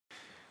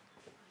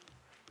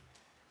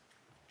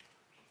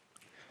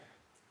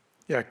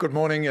Yeah, good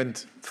morning and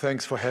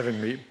thanks for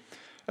having me.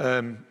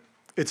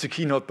 It's a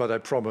keynote, but I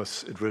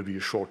promise it will be a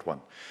short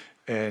one.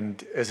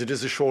 And as it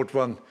is a short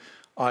one,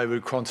 I will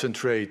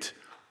concentrate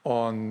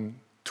on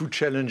two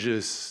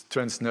challenges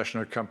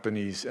transnational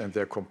companies and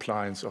their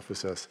compliance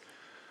officers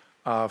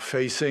are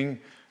facing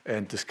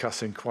and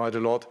discussing quite a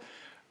lot,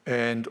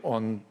 and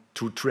on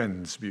two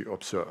trends we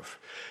observe.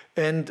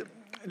 And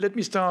let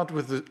me start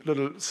with a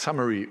little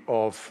summary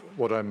of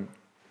what I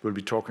will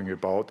be talking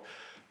about,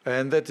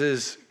 and that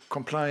is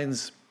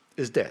compliance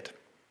is dead,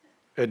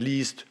 at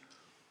least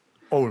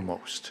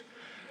almost.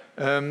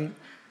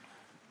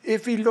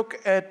 If we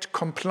look at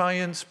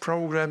compliance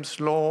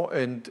programs, law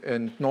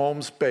and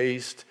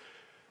norms-based,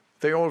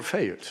 they all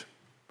failed.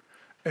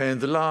 And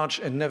the large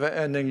and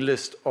never-ending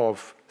list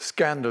of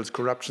scandals,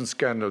 corruption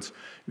scandals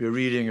we're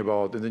reading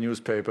about in the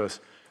newspapers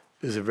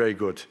is a very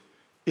good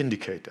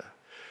indicator.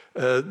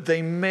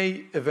 They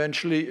may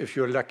eventually, if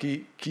you're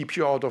lucky, keep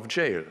you out of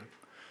jail,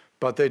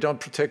 but they don't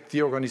protect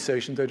the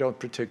organization, they don't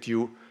protect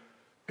you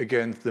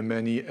against the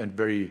many and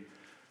very,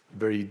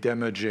 very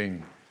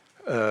damaging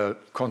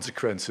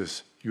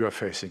consequences you are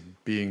facing,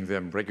 being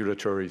them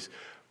regulatory,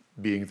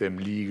 being them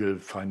legal,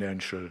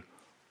 financial,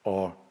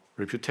 or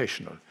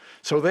reputational.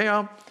 So they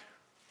are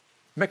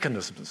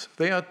mechanisms,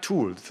 they are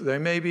tools, they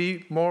may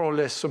be more or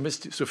less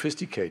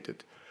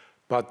sophisticated,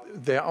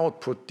 but their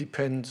output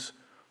depends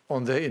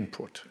on their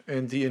input,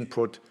 and the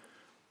input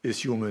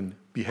is human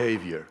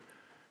behavior.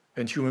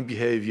 And human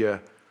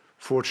behavior,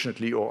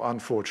 fortunately or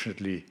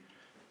unfortunately,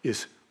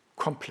 is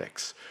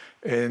complex.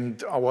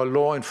 And our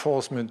law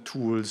enforcement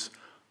tools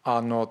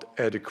are not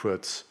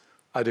adequate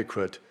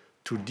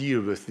to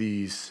deal with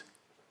these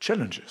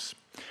challenges.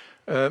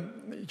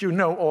 You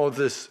know all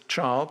this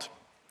chart.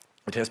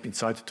 It has been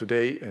cited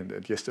today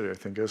and yesterday, I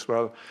think, as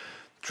well.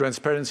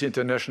 Transparency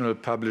International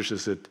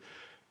publishes it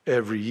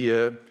every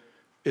year.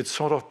 It's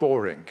sort of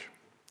boring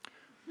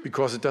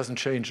because it doesn't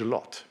change a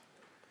lot.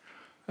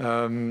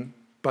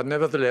 But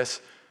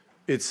nevertheless,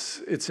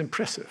 it's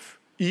impressive.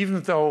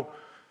 Even though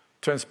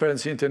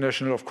Transparency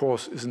International, of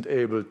course, isn't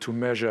able to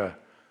measure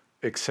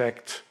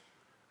exact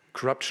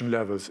corruption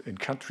levels in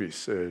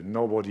countries,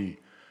 nobody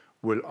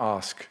will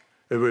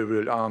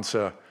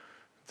answer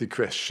the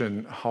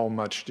question, how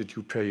much did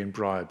you pay in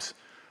bribes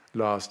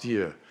last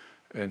year,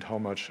 and how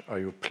much are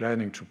you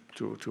planning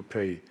to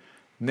pay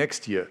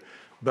next year?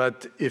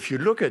 But if you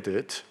look at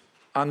it,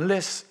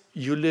 unless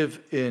you live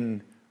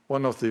in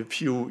one of the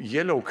few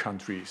yellow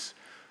countries,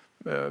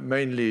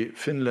 mainly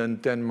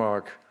Finland,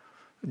 Denmark,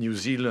 New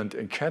Zealand,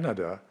 and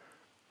Canada,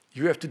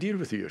 you have to deal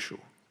with the issue.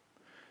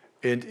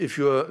 And if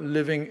you're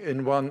living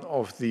in one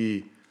of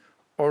the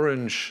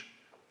orange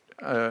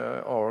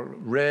or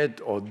red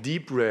or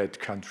deep red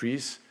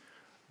countries,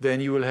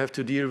 then you will have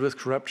to deal with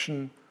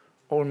corruption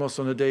almost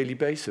on a daily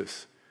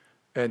basis.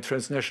 And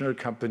transnational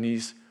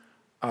companies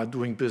are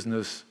doing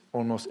business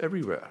almost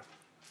everywhere.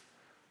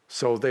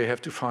 So they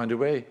have to find a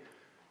way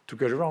to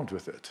get around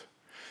with it.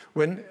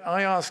 When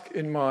I ask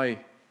in my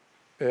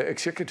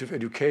executive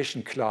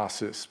education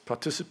classes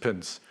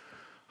participants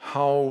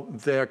how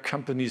their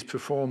companies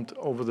performed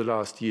over the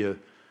last year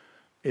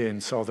in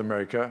South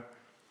America,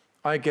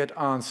 I get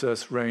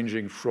answers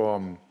ranging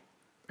from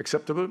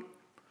acceptable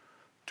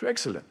to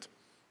excellent.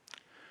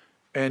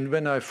 And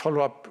when I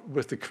follow up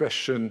with the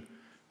question,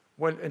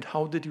 well, and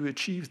how did you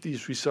achieve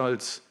these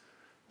results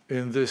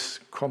in this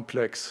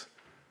complex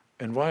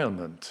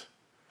environment?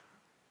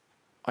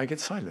 I get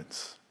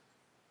silence.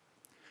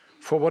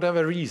 For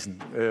whatever reason,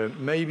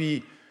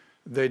 maybe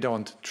they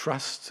don't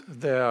trust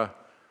their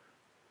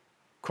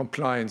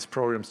compliance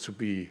programs to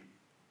be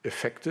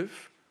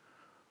effective,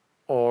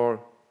 or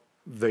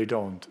they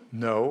don't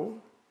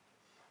know,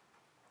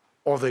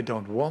 or they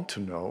don't want to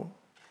know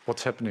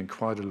what's happening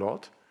quite a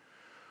lot,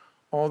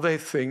 or they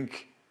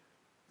think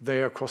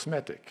they are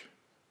cosmetic.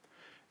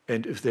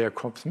 And if they are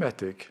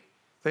cosmetic,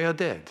 they are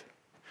dead.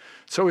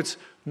 So it's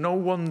no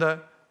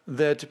wonder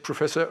that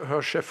Professor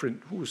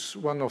Herr-Schäffrin, who's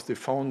one of the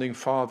founding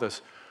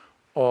fathers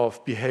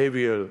of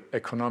behavioral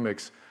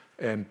economics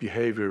and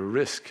behavioral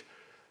risk,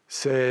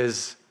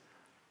 says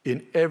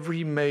in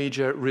every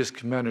major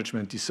risk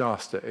management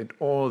disaster, and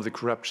all the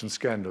corruption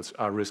scandals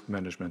are risk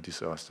management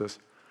disasters,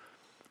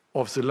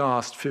 of the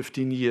last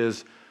 15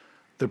 years,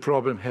 the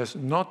problem has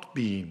not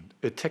been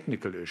a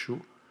technical issue,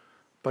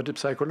 but a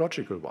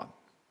psychological one.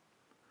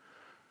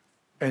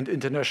 And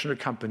international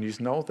companies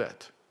know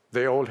that.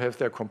 They all have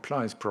their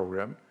compliance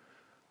program,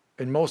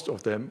 and most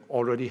of them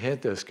already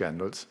had their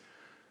scandals,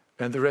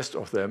 and the rest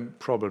of them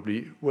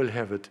probably will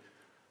have it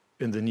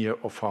in the near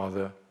or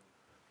farther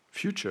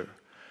future.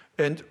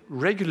 And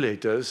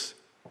regulators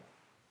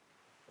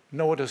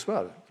know it as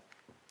well.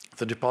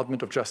 The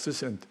Department of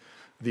Justice and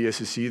the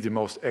SEC, the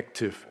most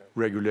active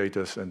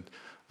regulators and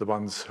the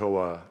ones who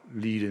are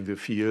leading the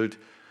field,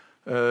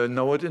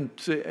 know it and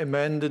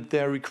amended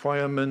their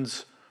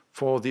requirements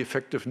for the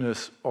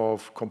effectiveness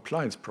of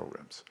compliance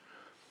programs.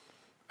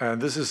 And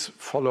this is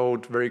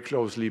followed very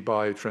closely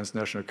by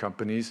transnational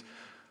companies,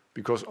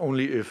 because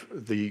only if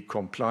the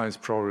compliance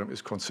program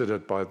is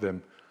considered by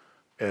them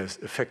as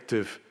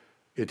effective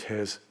it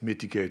has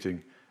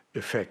mitigating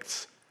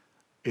effects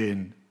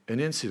in an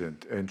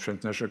incident. And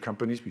transnational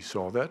companies, we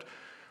saw that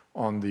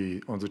on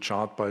the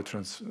chart by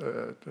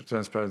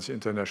Transparency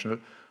International,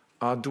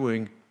 are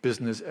doing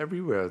business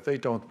everywhere. They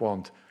don't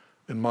want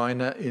a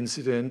minor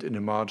incident in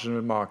a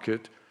marginal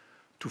market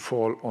to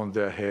fall on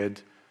their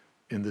head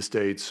in the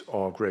States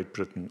or Great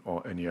Britain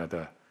or any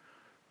other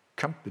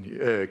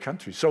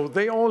country. So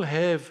they all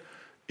have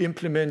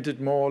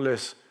implemented more or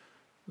less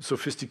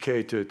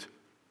sophisticated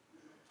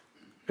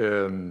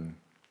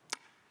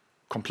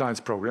compliance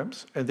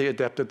programs, and they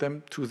adapted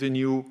them to the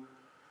new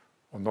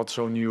or not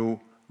so new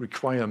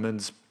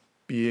requirements,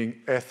 being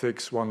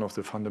ethics one of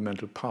the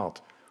fundamental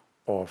part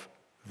of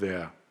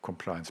their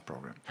compliance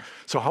program.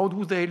 So how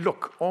do they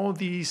look? All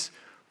these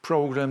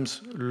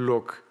programs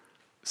look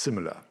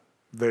similar.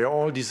 They are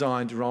all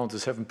designed around the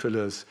 7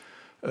 pillars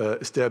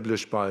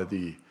established by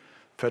the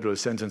Federal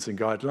Sentencing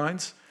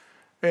Guidelines,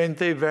 and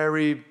they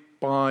vary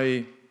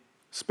by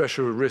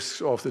special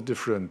risks of the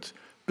different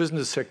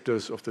business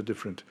sectors of the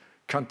different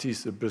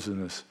countries, the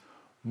business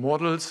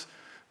models.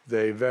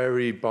 They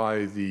vary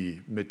by the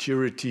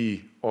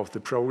maturity of the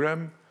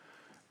program,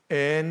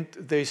 and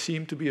they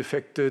seem to be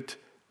affected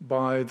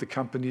by the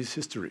company's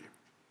history.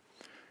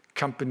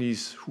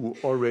 Companies who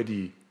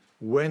already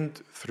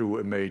went through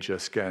a major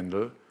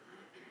scandal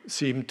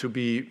seem to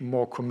be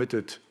more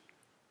committed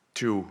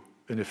to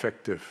an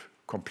effective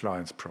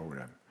compliance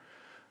program.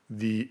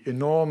 The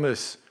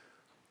enormous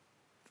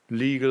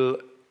legal,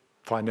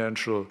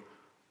 financial,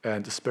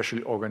 and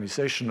especially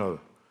organizational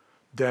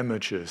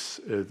damages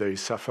they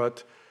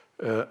suffered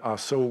are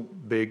so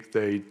big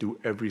they do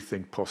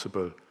everything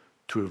possible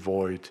to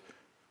avoid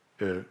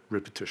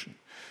repetition.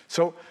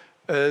 So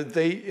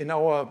they, in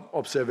our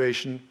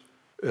observation,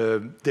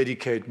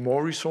 dedicate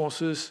more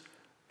resources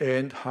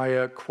and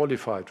higher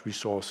qualified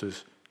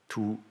resources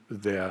to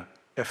their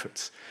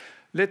efforts.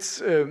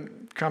 Let's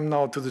come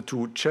now to the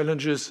two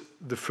challenges.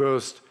 The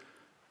first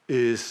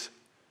is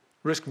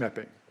risk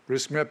mapping.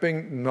 Risk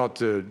mapping,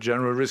 not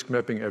general risk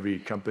mapping every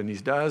company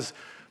does,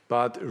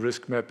 but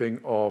risk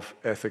mapping of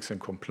ethics and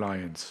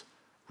compliance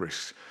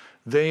risks.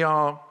 They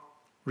are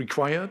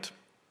required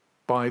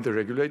by the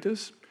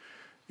regulators.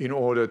 In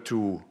order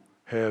to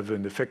have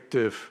an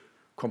effective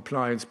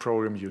compliance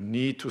program, you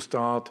need to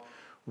start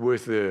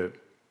with the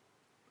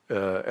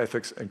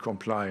ethics and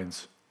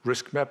compliance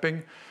risk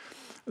mapping.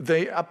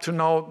 They, up to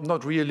now,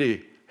 not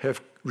really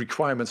have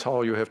requirements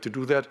how you have to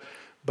do that,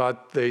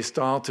 but they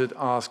started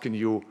asking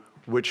you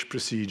which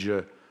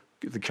procedure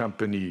the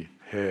company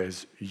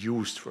has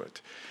used for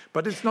it.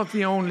 But it's not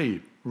the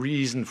only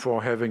reason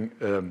for having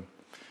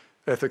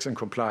ethics and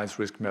compliance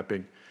risk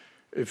mapping.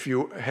 If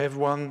you have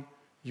one,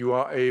 you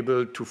are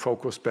able to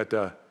focus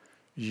better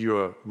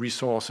your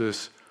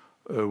resources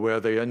where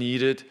they are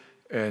needed,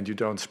 and you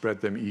don't spread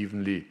them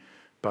evenly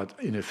but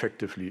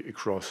ineffectively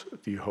across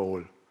the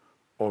whole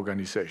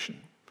organization.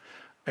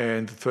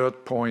 And the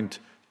third point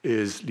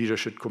is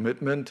leadership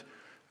commitment.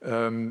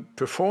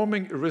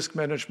 Performing a risk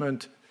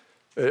management,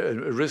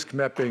 risk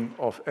mapping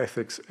of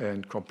ethics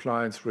and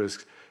compliance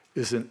risks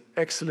is an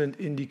excellent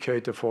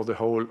indicator for the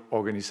whole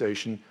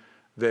organization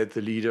that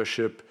the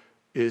leadership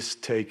is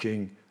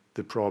taking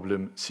the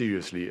problem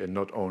seriously and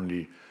not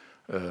only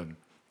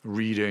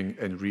reading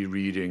and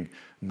rereading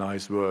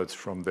nice words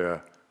from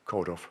their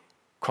code of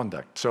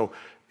conduct. So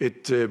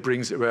it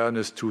brings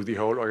awareness to the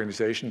whole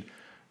organization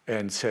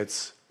and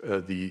sets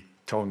the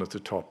tone at the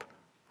top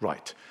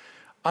right.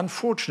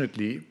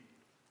 Unfortunately,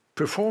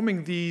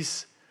 performing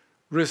these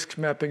risk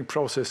mapping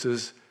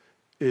processes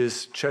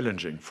is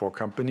challenging for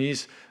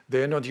companies.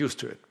 They're not used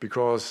to it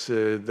because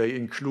they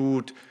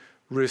include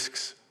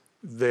risks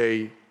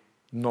they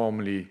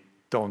normally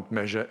don't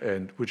measure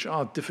and which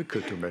are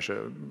difficult to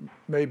measure,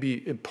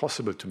 maybe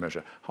impossible to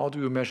measure. How do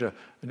you measure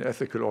an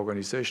ethical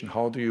organization?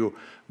 How do you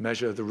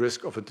measure the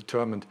risk of a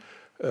determined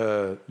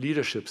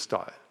leadership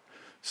style?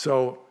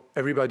 So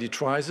everybody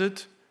tries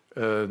it.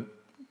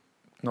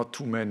 Not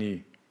too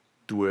many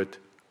do it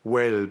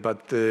well,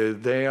 but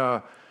they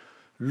are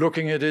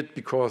looking at it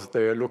because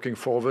they are looking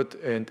forward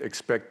and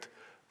expect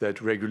that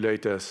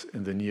regulators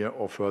in the near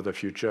or further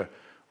future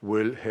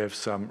will have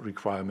some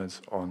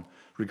requirements on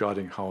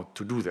regarding how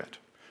to do that.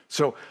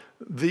 So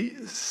the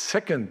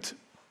second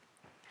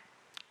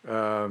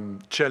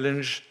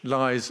challenge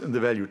lies in the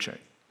value chain.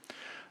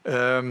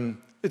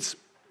 It's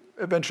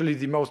eventually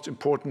the most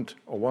important,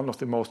 or one of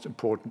the most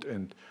important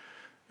and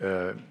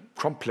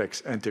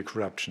complex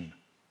anti-corruption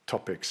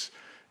topics.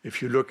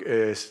 If you look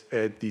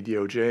at the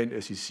DOJ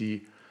and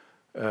SEC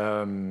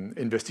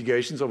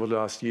investigations over the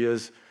last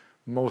years,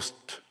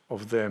 most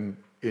of them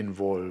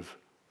involve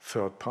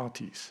third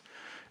parties.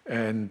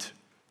 And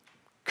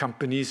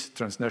companies,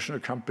 transnational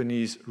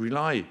companies,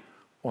 rely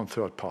on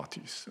third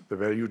parties. The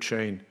value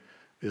chain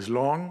is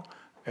long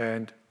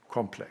and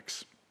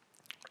complex.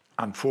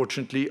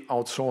 Unfortunately,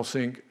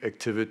 outsourcing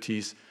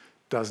activities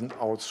doesn't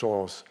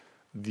outsource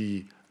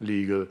the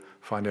legal,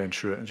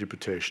 financial, and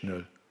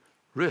reputational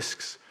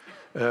risks.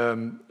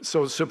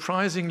 So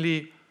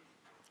surprisingly,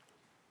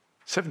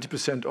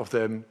 70% of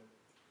them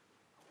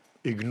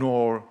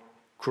ignore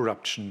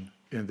corruption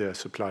in their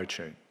supply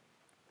chain.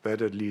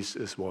 That at least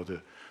is what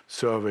a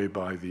survey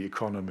by The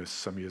Economist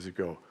some years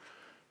ago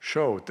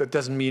showed. That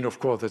doesn't mean, of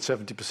course, that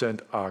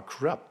 70% are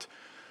corrupt,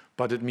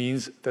 but it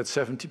means that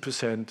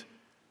 70%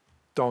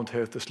 don't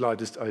have the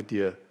slightest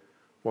idea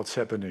what's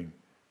happening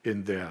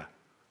in their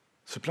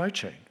supply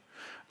chain.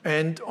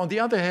 And on the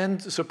other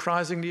hand,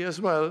 surprisingly as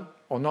well,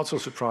 or not so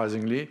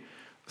surprisingly,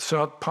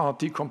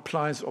 third-party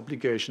compliance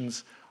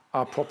obligations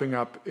are popping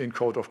up in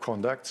code of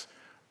conduct,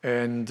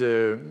 and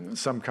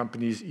some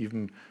companies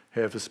even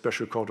have a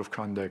special code of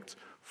conduct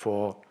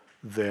for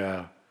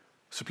their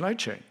supply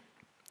chain.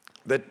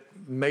 That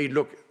may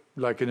look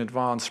like an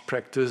advanced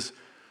practice,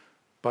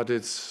 but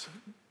it's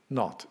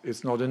not.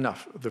 It's not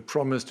enough. The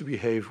promise to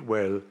behave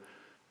well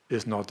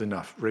is not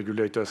enough.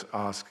 Regulators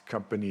ask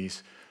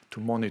companies to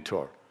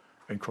monitor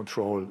and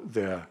control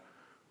their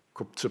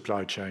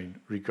supply chain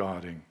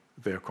regarding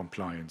their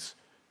compliance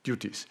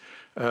duties.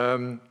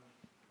 At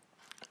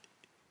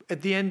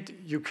the end,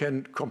 you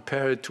can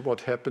compare it to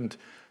what happened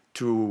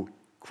to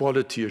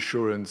quality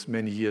assurance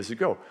many years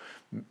ago.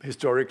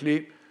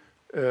 Historically,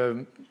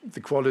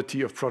 the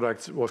quality of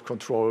products was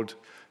controlled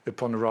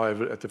upon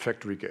arrival at the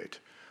factory gate.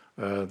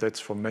 That's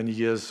for many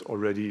years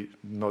already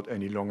not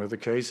any longer the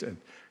case, and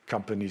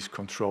companies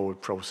control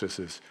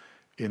processes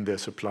in their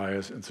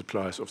suppliers and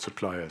suppliers of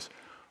suppliers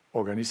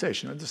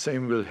organization. And the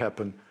same will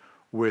happen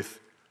with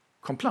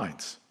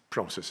compliance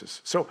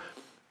processes. So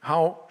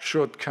how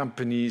should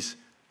companies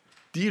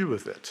deal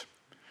with it?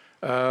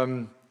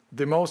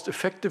 The most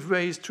effective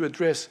ways to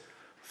address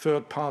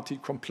third-party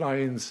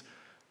compliance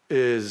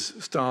is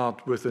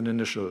start with an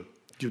initial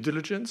due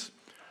diligence,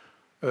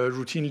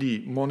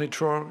 routinely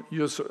monitor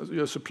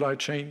your supply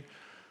chain,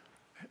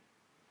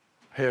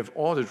 have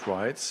audit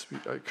rights,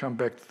 I'll come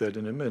back to that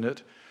in a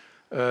minute,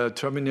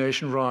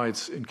 termination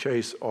rights in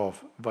case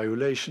of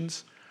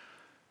violations,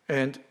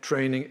 and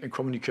training and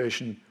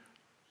communication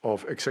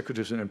of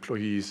executives and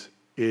employees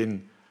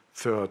in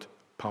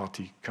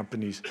third-party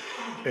companies,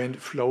 and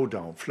flow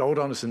down. Flow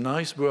down is a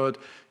nice word.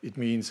 It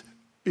means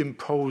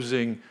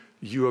imposing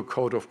your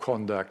code of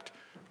conduct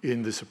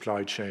in the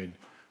supply chain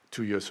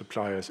to your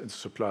suppliers and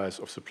suppliers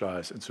of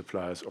suppliers and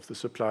suppliers of the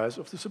suppliers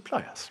of the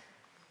suppliers.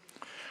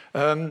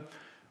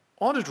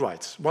 Audit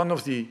rights, one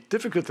of the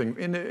difficult things,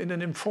 in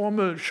an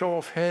informal show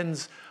of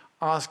hands,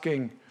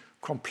 asking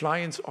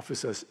compliance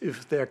officers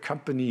if their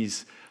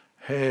companies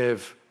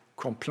have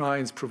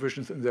compliance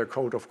provisions in their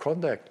code of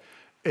conduct,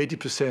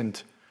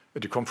 80%,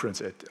 at a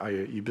conference at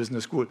IAE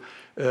Business School,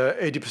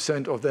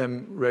 80% of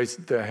them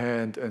raised their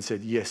hand and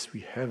said, yes,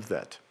 we have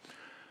that.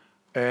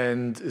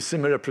 And a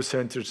similar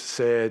percentage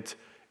said,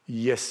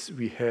 yes,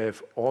 we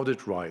have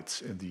audit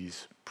rights in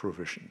these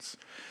provisions.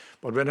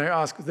 But when I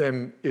asked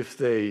them if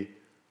they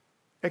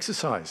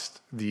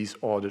exercised these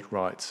audit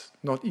rights,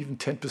 not even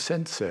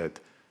 10% said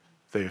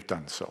they have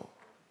done so.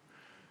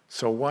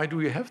 So why do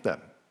we have them?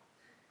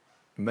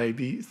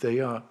 Maybe they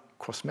are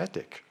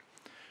cosmetic.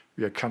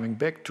 We are coming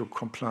back to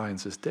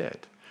compliance is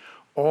dead.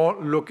 Or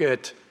look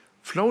at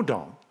flow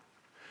down.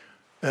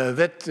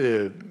 That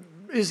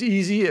is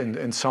easy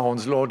and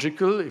sounds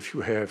logical if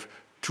you have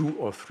 2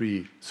 or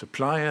 3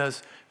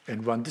 suppliers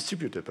and 1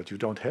 distributor, but you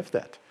don't have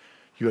that.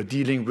 You are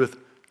dealing with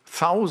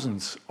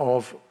thousands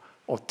of,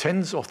 or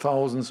tens of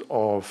thousands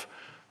of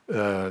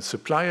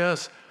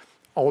suppliers,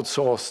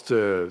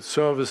 outsourced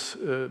service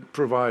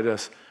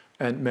providers,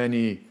 and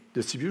many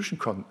distribution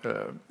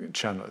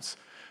channels.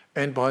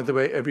 And by the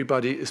way,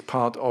 everybody is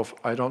part of,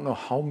 I don't know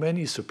how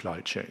many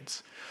supply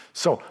chains.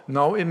 So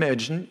now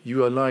imagine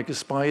you are like a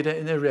spider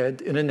in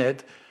a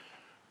net,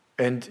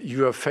 and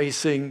you are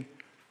facing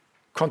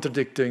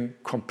contradicting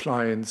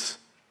compliance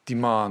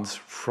demands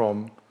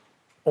from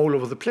all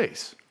over the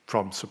place,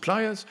 from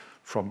suppliers,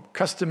 from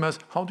customers.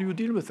 How do you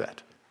deal with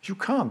that? You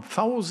can't.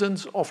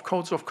 Thousands of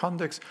codes of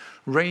conduct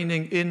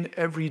raining in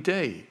every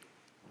day.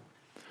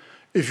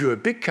 If you're a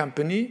big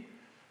company,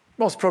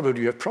 most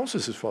probably you have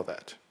processes for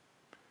that.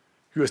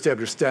 You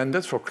establish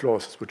standards for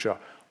clauses which are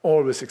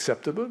always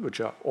acceptable, which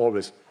are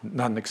always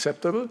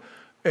non-acceptable,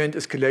 and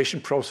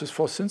escalation process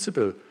for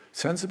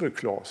sensible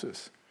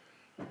clauses.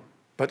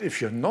 But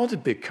if you're not a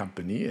big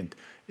company, and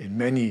in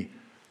many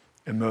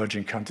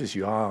emerging countries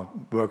you are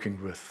working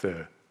with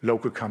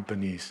local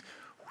companies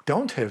who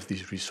don't have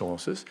these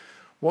resources,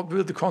 what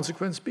will the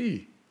consequence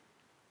be?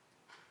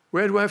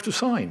 Where do I have to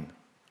sign?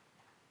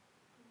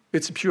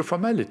 It's a pure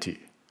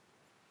formality.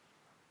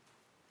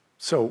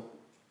 So,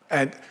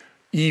 and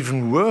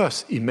even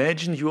worse,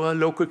 imagine you are a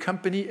local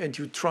company and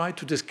you try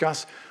to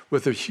discuss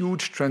with a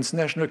huge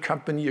transnational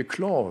company a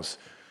clause.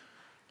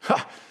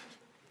 Ha!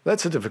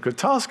 That's a difficult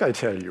task, I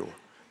tell you.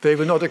 They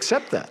will not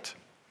accept that.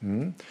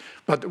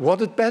 But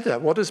what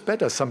is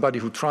better? Somebody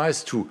who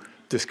tries to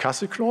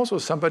discuss a clause or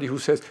somebody who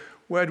says,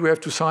 where do we have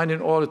to sign in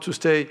order to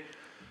stay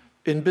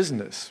in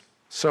business?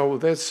 So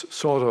that's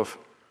sort of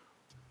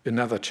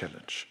another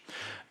challenge.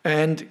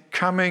 And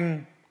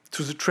coming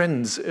to the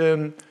trends,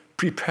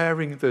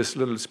 preparing this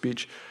little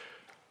speech,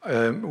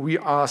 we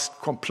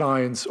asked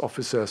compliance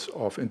officers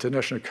of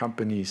international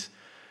companies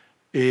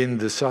in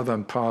the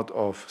southern part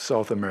of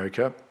South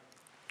America.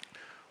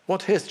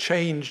 What has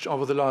changed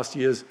over the last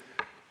years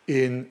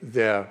in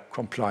their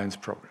compliance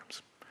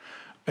programs?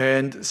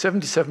 And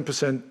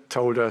 77%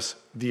 told us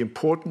the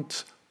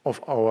importance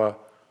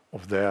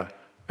of their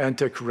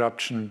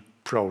anti-corruption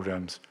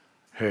programs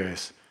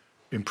has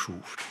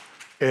improved.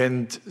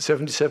 And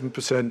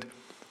 77%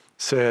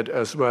 said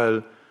as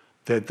well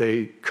that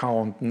they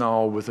count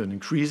now with an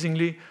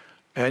increasingly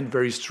and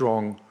very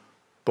strong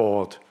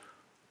board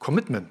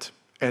commitment.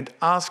 And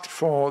asked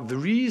for the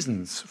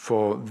reasons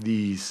for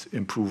these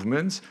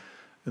improvements,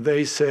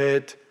 they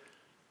said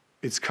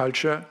it's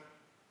culture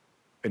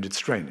and it's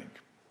training.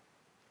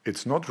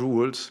 It's not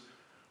rules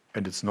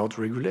and it's not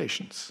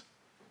regulations.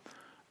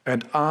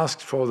 And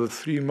asked for the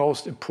three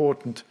most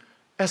important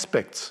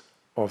aspects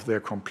of their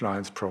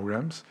compliance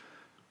programs,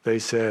 they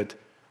said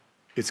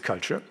it's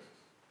culture.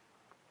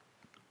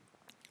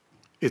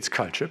 It's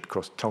culture,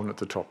 because tone at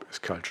the top is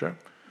culture.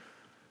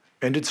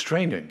 And it's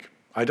training.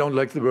 I don't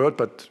like the word,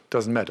 but it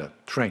doesn't matter,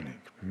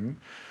 training.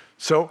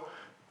 So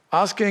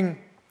asking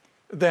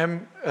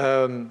them,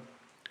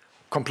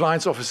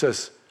 compliance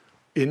officers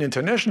in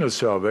international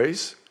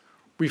surveys,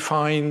 we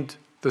find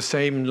the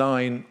same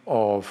line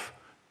of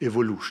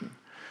evolution.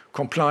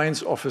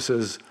 Compliance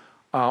officers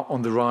are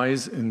on the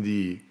rise in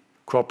the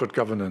corporate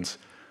governance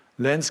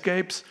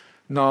landscapes.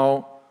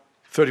 Now,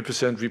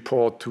 30%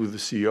 report to the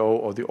CEO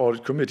or the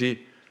audit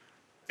committee,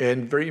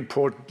 and very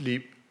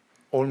importantly,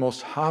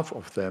 almost half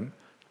of them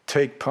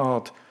take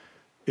part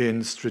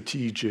in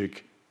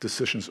strategic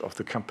decisions of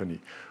the company,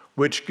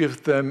 which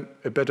gives them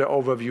a better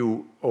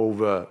overview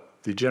over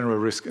the general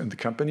risk in the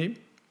company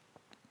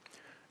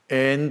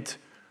and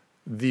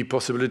the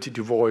possibility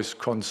to voice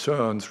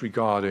concerns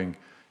regarding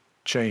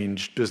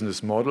changed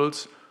business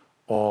models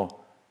or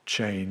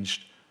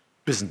changed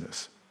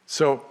business.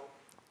 So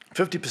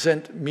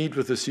 50% meet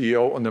with the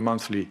CEO on a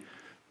monthly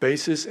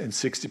basis and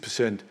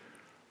 60%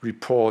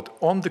 report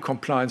on the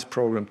compliance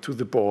program to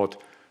the board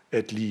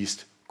at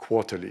least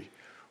quarterly,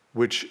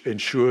 which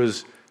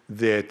ensures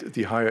that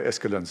the higher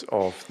escalants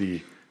of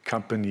the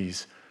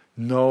companies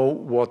know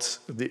what's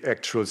the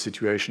actual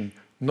situation,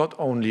 not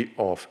only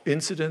of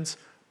incidents,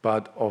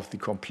 but of the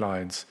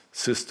compliance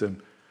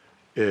system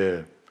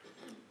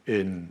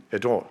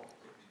at all.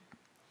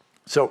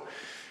 So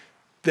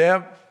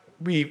there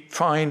we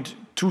find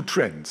two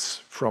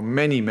trends from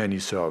many, many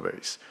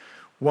surveys.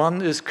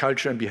 One is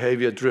culture and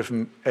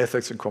behavior-driven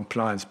ethics and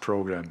compliance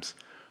programs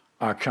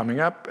are coming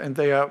up, and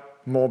they are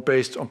more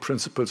based on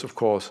principles, of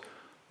course,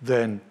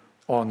 than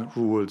on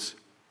rules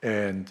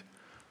and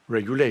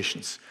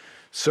regulations.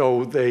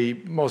 So they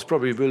most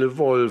probably will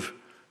evolve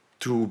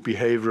to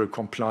behavioral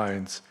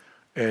compliance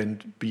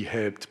and be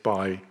helped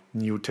by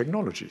new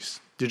technologies.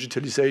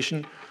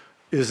 Digitalization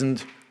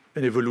isn't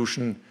an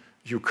evolution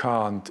you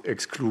can't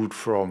exclude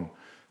from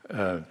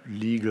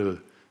legal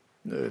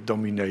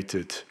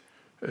dominated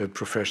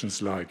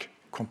professions like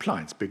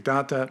compliance, big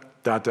data,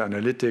 data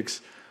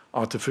analytics,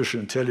 artificial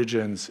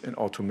intelligence and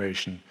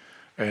automation,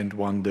 and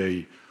one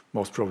day,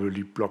 most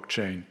probably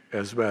blockchain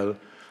as well.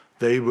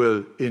 They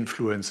will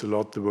influence a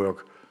lot the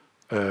work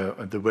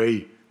and the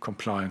way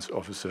compliance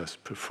officers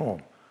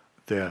perform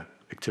their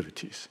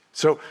activities.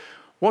 So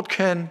what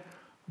can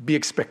be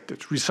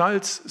expected?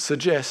 Results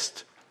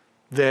suggest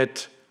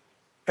that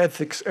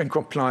ethics and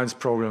compliance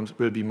programs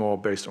will be more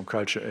based on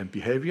culture and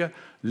behavior,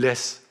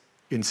 less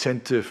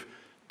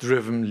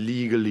incentive-driven,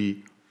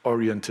 legally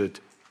oriented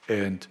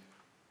and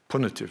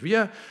punitive. We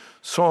are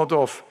sort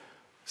of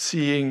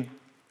seeing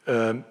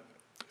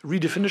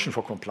redefinition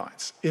for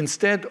compliance.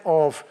 Instead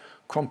of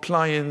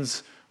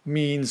compliance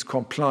means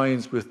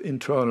compliance with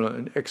internal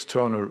and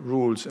external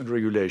rules and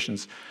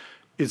regulations,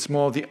 it's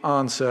more the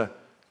answer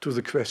to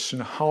the question,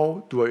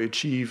 how do I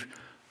achieve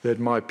that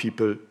my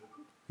people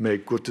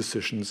make good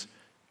decisions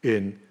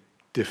in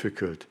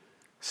difficult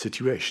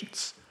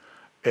situations?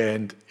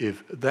 And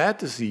if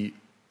that is the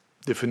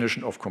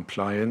definition of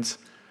compliance,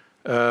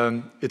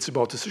 it's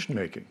about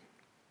decision-making,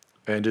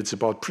 and it's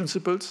about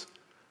principles,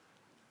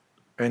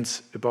 and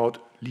it's about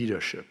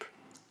leadership.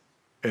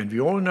 And we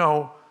all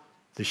know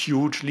the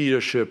huge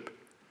leadership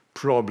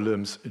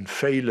problems and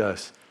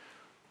failures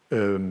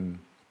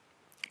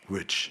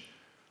which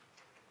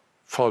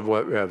were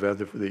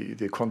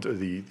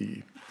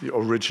the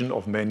origin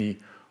of many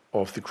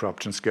of the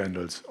corruption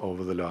scandals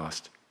over the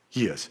last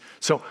years.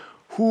 So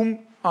whom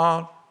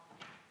are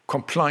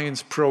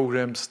compliance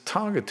programs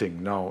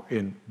targeting now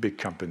in big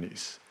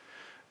companies?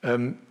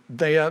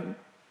 They are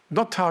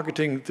not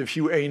targeting the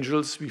few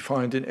angels we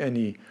find in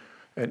any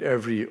and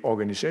every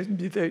organization.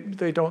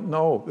 They don't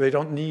know, they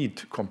don't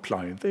need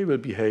compliance. They will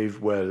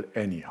behave well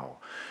anyhow.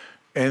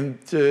 And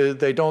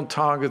they don't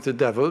target the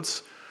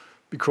devils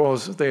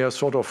because they are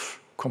sort of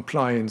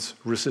compliance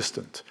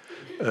resistant.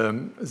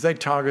 They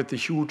target the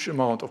huge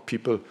amount of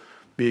people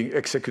being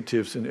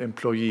executives and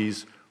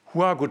employees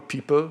who are good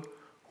people,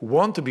 who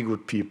want to be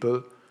good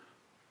people,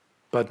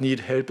 but need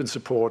help and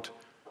support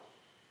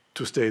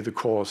to stay the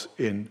course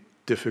in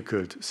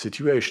difficult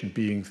situations,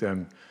 being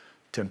them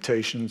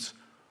temptations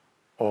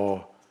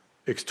or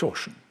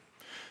extortion.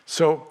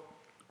 So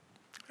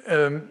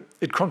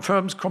it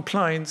confirms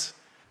compliance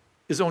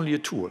is only a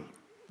tool.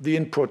 The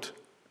input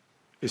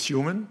is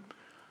human,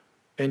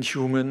 and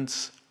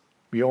humans,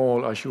 we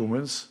all are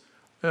humans,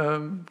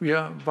 we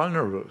are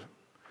vulnerable.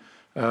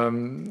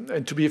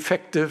 And to be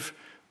effective,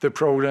 the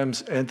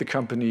programs and the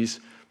companies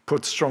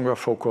put stronger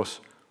focus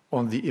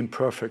on the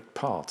imperfect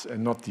parts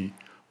and not the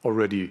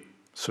already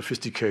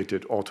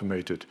sophisticated,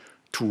 automated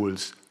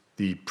tools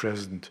the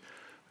present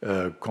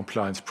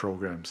compliance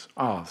programs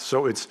are.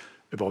 So it's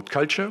about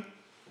culture.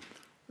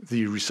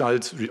 The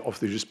results of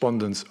the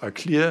respondents are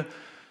clear.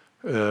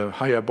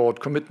 Higher board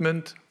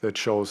commitment that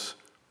shows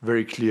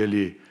very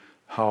clearly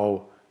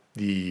how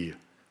the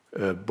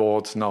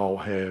boards now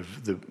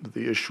have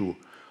the issue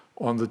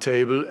on the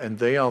table, and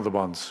they are the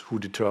ones who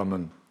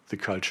determine the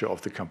culture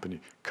of the company.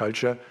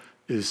 Culture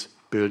is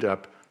built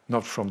up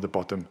not from the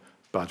bottom,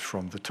 but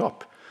from the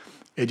top.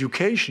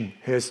 Education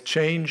has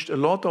changed a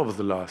lot over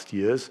the last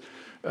years,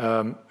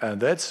 and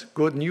that's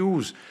good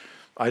news.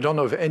 I don't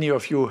know if any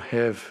of you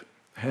have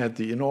had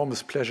the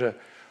enormous pleasure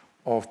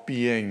of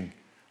being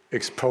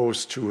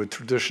exposed to a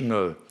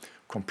traditional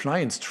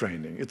compliance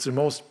training. It's the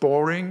most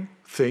boring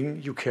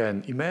thing you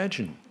can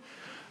imagine.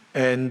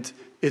 And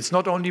it's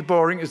not only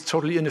boring, it's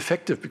totally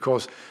ineffective,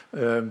 because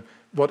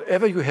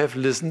whatever you have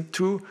listened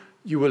to,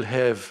 you will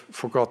have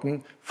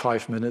forgotten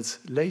 5 minutes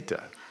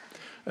later.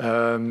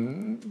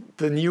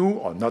 The new,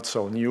 or not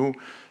so new,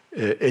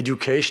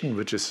 education,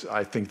 which is,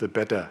 I think, the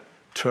better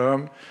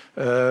term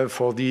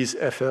for these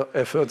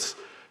efforts,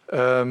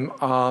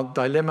 are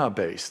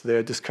dilemma-based.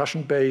 They're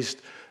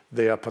discussion-based,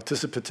 they are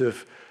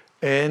participative,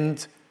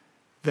 and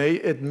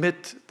they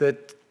admit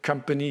that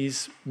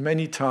companies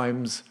many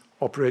times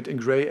operate in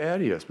gray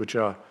areas, which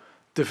are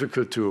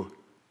difficult to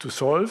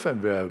solve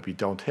and where we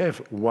don't have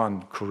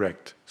one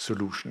correct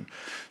solution.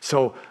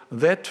 So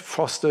that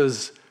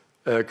fosters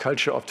a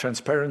culture of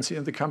transparency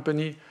in the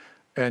company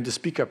and a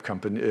speak-up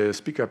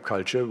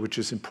culture, which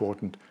is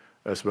important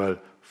as well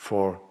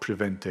for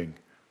preventing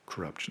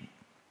corruption.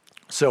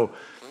 So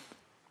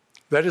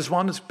that is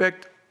one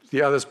aspect.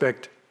 The other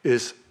aspect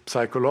is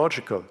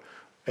psychological.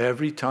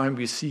 Every time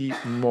we see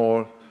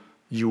more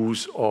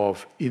use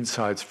of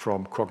insights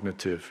from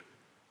cognitive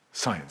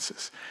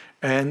sciences.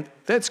 And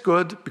that's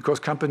good because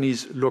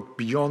companies look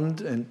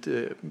beyond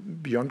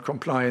beyond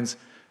compliance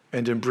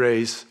and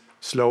embrace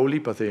slowly,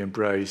 but they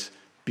embrace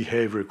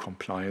behavioral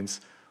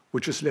compliance,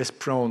 which is less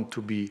prone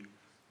to be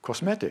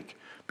cosmetic.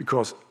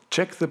 Because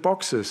check the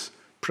boxes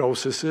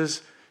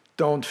processes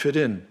don't fit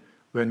in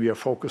when we are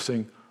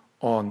focusing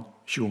on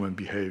human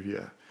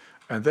behavior.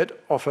 And that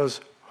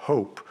offers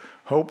hope.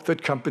 Hope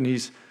that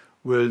companies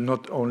will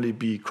not only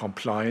be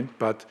compliant,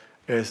 but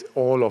as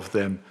all of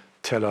them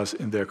tell us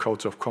in their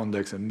codes of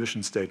conduct and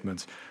mission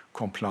statements,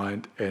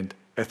 compliant and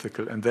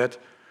ethical. And that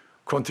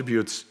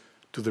contributes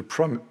to the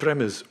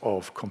premise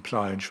of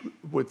compliance,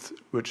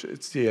 which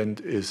at the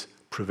end is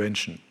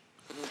prevention.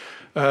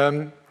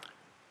 And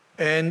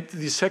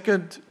the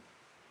second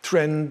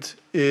trend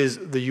is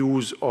the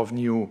use of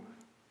new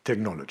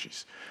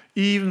technologies.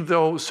 Even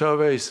though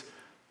surveys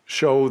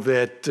show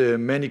that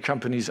many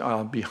companies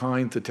are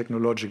behind the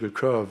technological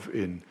curve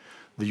in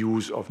the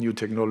use of new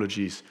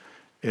technologies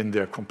in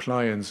their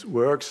compliance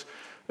works,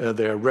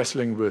 they are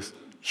wrestling with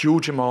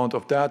huge amount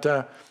of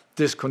data,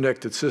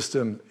 disconnected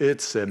system,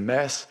 it's a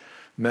mess.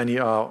 Many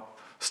are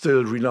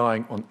still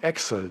relying on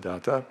Excel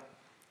data.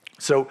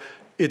 So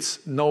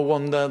it's no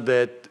wonder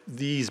that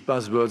these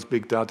buzzwords,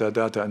 big data,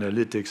 data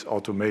analytics,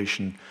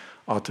 automation,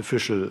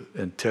 artificial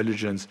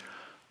intelligence,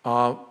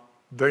 are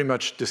very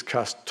much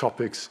discussed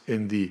topics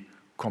in the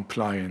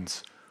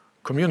compliance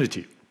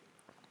community.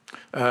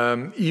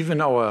 Even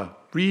our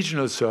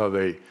regional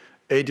survey,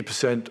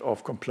 80%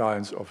 of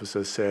compliance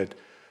officers said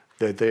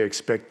that they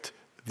expect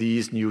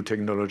these new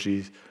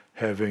technologies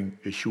having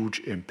a huge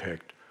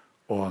impact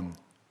on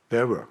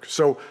their work.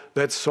 So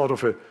that's sort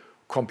of a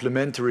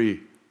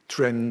complementary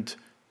trend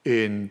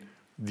in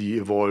the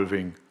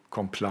evolving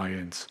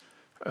compliance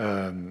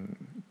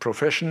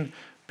profession,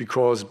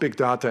 because big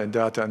data and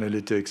data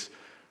analytics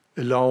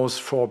allows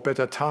for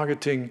better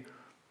targeting,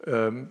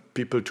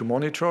 people to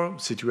monitor,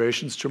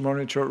 situations to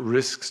monitor,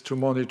 risks to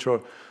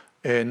monitor,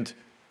 and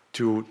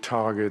to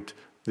target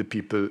the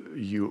people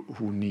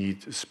who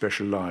need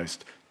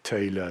specialized,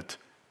 tailored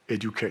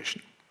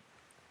education.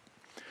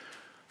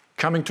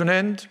 Coming to an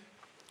end,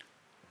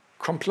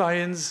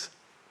 compliance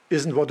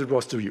isn't what it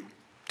was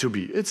to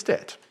be. It's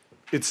dead.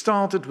 It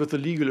started with the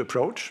legal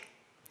approach,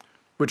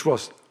 which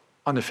was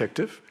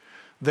ineffective.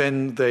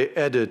 Then they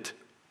added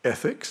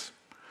ethics.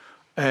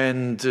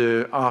 And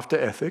after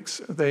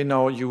ethics, they're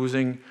now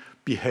using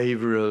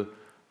behavioral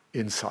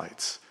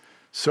insights.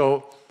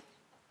 So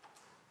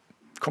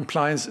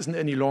compliance isn't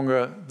any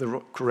longer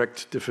the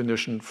correct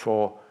definition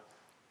for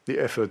the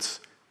efforts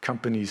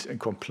companies and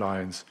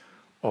compliance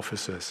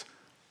officers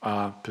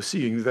are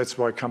pursuing. That's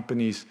why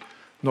companies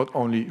not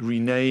only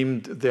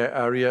renamed their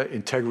area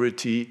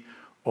integrity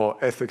or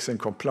ethics and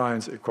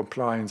compliance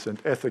and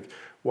ethic,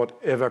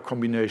 whatever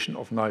combination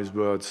of nice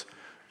words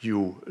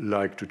you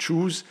like to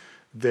choose,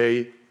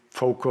 they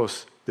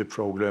focus the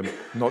problem,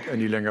 not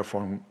any longer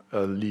from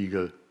a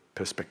legal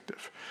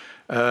perspective.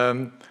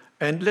 And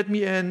let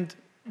me end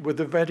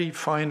with a very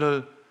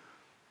final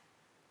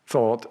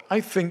thought. I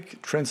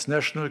think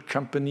transnational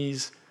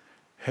companies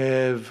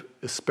have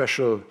a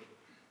special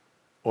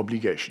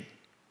obligation.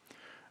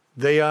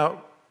 They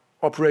are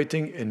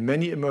operating in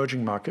many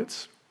emerging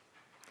markets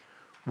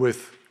with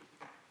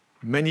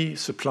many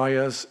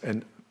suppliers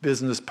and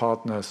business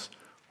partners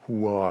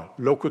who are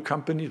local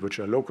companies, which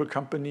are local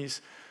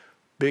companies,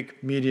 big,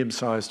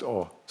 medium-sized,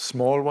 or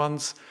small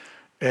ones.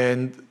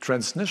 And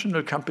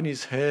transnational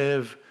companies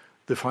have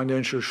the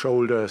financial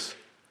shoulders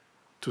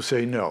to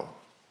say no.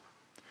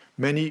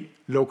 Many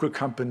local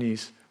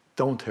companies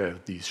don't have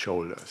these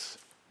shoulders.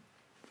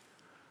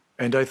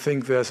 And I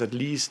think there's at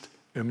least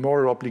a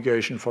moral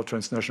obligation for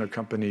transnational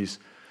companies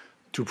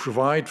to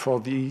provide for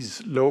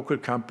these local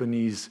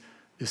companies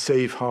a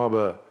safe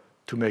harbor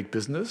to make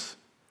business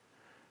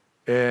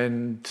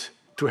and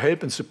to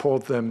help and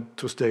support them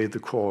to stay the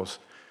course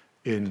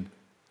in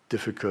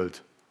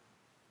difficult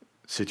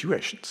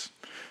situations.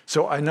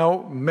 So I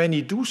know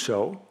many do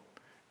so,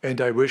 and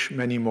I wish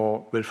many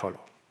more will follow.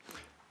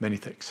 Many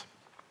thanks.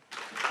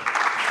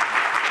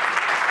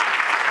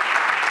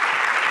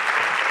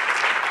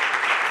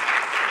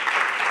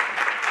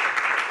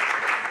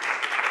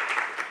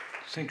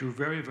 Thank you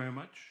very, very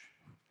much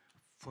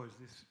for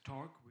this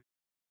talk.